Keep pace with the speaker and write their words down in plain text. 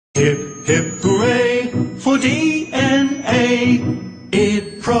Hip, hip, hooray for DNA.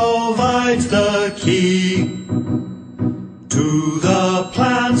 It provides the key to the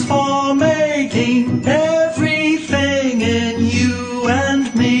plans for making everything in you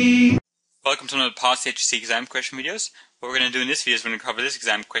and me. Welcome to another past HSC exam question videos. What we're going to do in this video is we're going to cover this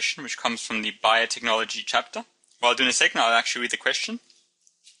exam question, which comes from the Biotechnology chapter. While doing a second, I'll actually read the question.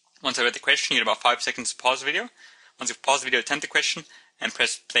 Once I read the question, you get about 5 seconds to pause the video. Once you pause the video, attempt the question, and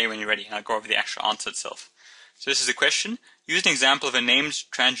press play when you're ready, and I'll go over the actual answer itself. So this is the question. Use an example of a named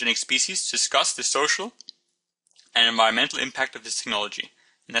transgenic species to discuss the social and environmental impact of this technology.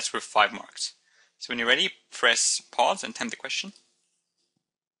 And that's worth 5 marks. So when you're ready, press pause and attempt the question.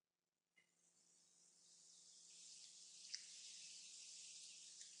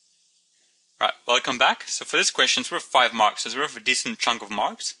 Right, welcome back. So for this question, it's worth 5 marks. So it's worth a decent chunk of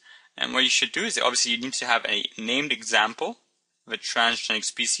marks. And what you should do is, obviously, you need to have a named example of a transgenic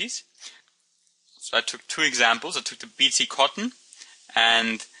species. So I took 2 examples. I took the BT cotton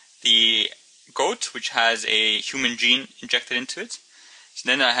and the goat, which has a human gene injected into it. So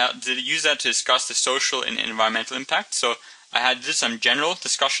then I did use that to discuss the social and environmental impact. So I did some general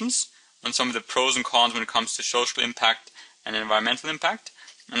discussions on some of the pros and cons when it comes to social impact and environmental impact.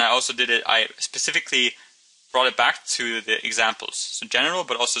 And I specifically brought it back to the examples. So general,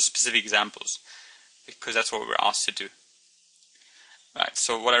 but also specific examples, because that's what we're asked to do. Right,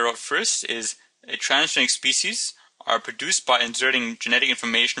 so what I wrote first is a transgenic species are produced by inserting genetic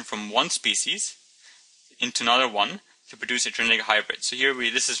information from one species into another one to produce a genetic hybrid. So here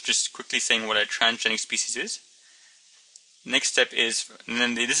this is just quickly saying what a transgenic species is. Next step is, and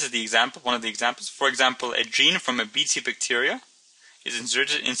then this is the example, one of the examples. For example, a gene from a BT bacteria is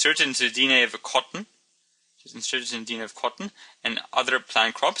inserted into the DNA of a cotton, and other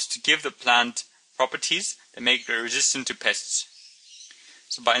plant crops to give the plant properties that make it resistant to pests.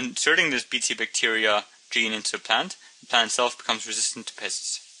 So by inserting this BT bacteria gene into a plant, the plant itself becomes resistant to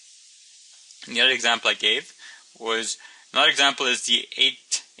pests. And the other example I gave was, another example is the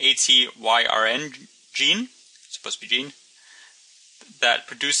ATYRN gene, supposed to be gene, that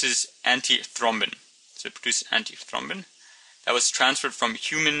produces antithrombin. So it produces antithrombin. That was transferred from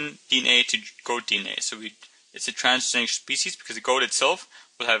human DNA to goat DNA. So it's a transgenic species because the goat itself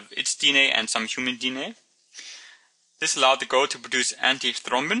will have its DNA and some human DNA. This allowed the goat to produce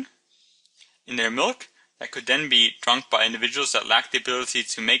antithrombin in their milk that could then be drunk by individuals that lack the ability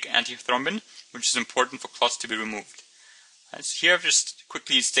to make antithrombin, which is important for clots to be removed. Right, so here I've just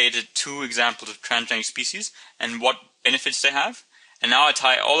quickly stated 2 examples of transgenic species and what benefits they have. And now I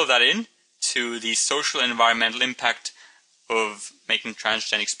tie all of that in to the social and environmental impact of making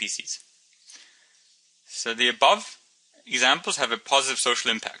transgenic species. So the above examples have a positive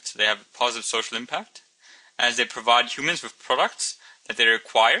social impact. They have a positive social impact as they provide humans with products that they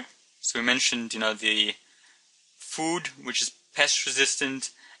require. So we mentioned, the food, which is pest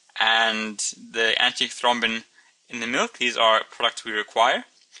resistant, and the antithrombin in the milk. These are products we require.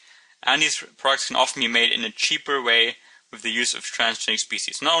 And these products can often be made in a cheaper way with the use of transgenic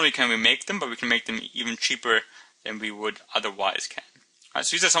species. Not only can we make them, but we can make them even cheaper than we would otherwise can. Right,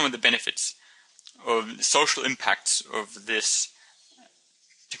 so these are some of the benefits of the social impacts of this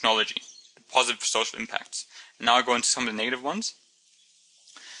technology, the positive social impacts. And now I go into some of the negative ones.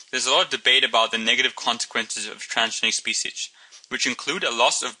 There's a lot of debate about the negative consequences of transgenic species, which include a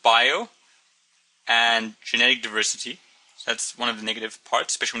loss of bio and genetic diversity. So that's one of the negative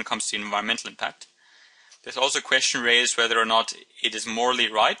parts, especially when it comes to the environmental impact. There's also a question raised whether or not it is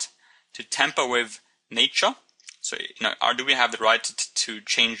morally right to tamper with nature. So, do we have the right to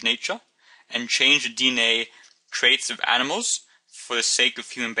change nature and change the DNA traits of animals for the sake of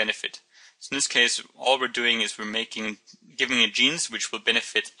human benefit? So in this case, all we're doing is giving it genes which will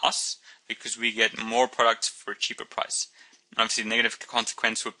benefit us because we get more products for a cheaper price. And obviously, the negative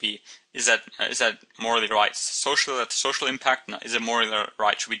consequence would be: is that morally right? Social impact. No, is it morally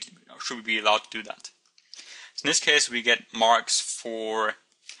right? Should we be allowed to do that? So in this case, we get marks for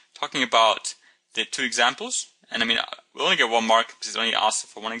talking about the 2 examples. And we'll only get 1 mark because it's only asked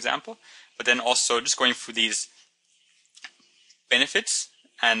for 1 example. But then also just going through these benefits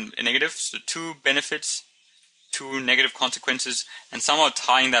and negatives. So 2 benefits, 2 negative consequences, and somehow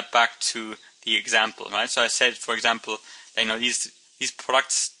tying that back to the example, right? So I said, for example, that, these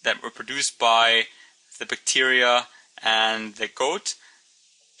products that were produced by the bacteria and the goat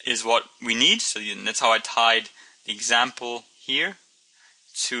is what we need. So that's how I tied the example here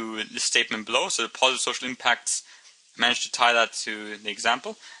to the statement below. So the positive social impacts, I managed to tie that to the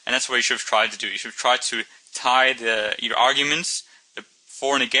example, and that's what you should have tried to do. You should have tried to tie your arguments, the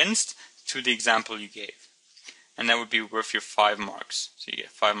for and against, to the example you gave. and that would be worth your 5 marks. So you get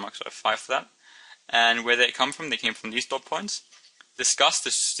 5 marks out of 5 for that. And where they come from, they came from these dot points. Discuss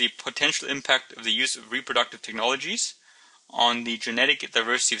the potential impact of the use of reproductive technologies on the genetic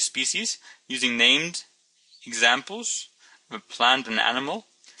diversity of species using named examples of a plant and animal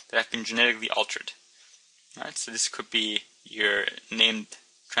that have been genetically altered. Right, so this could be your named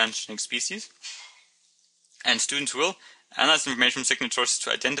transgenic species. And students will analyze information from secondary sources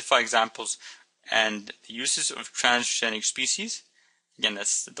to identify examples and the uses of transgenic species. Again,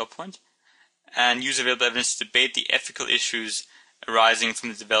 that's the dot point. And use available evidence to debate the ethical issues arising from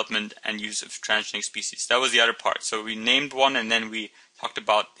the development and use of transgenic species. That was the other part. So we named one and then we talked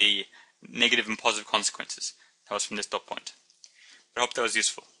about the negative and positive consequences. That was from this dot point. I hope that was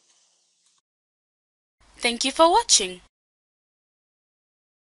useful. Thank you for watching.